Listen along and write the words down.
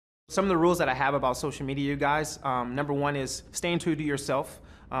Some of the rules that I have about social media, you guys, number one is staying true to yourself.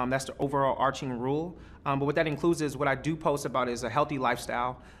 That's the overall arching rule. But what that includes is what I do post about is a healthy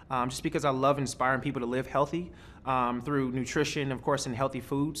lifestyle, just because I love inspiring people to live healthy through nutrition, of course, and healthy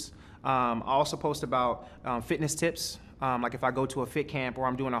foods. I also post about fitness tips. Like if I go to a fit camp or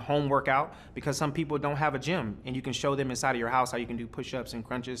I'm doing a home workout, because some people don't have a gym, and you can show them inside of your house how you can do push-ups and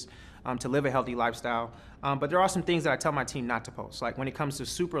crunches to live a healthy lifestyle. But there are some things that I tell my team not to post, like when it comes to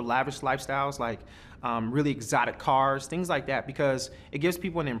super lavish lifestyles, like really exotic cars, things like that, because it gives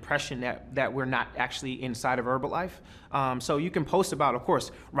people an impression that we're not actually inside of Herbalife. So you can post about, of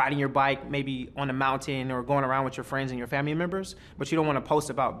course, riding your bike, maybe on a mountain or going around with your friends and your family members, but you don't want to post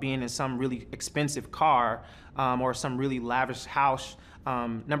about being in some really expensive car or some really lavish house.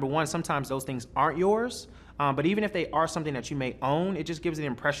 Number one, sometimes those things aren't yours, but even if they are something that you may own, it just gives the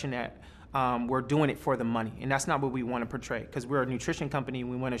impression that we're doing it for the money, and that's not what we want to portray, because we're a nutrition company and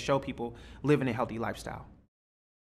we want to show people living a healthy lifestyle.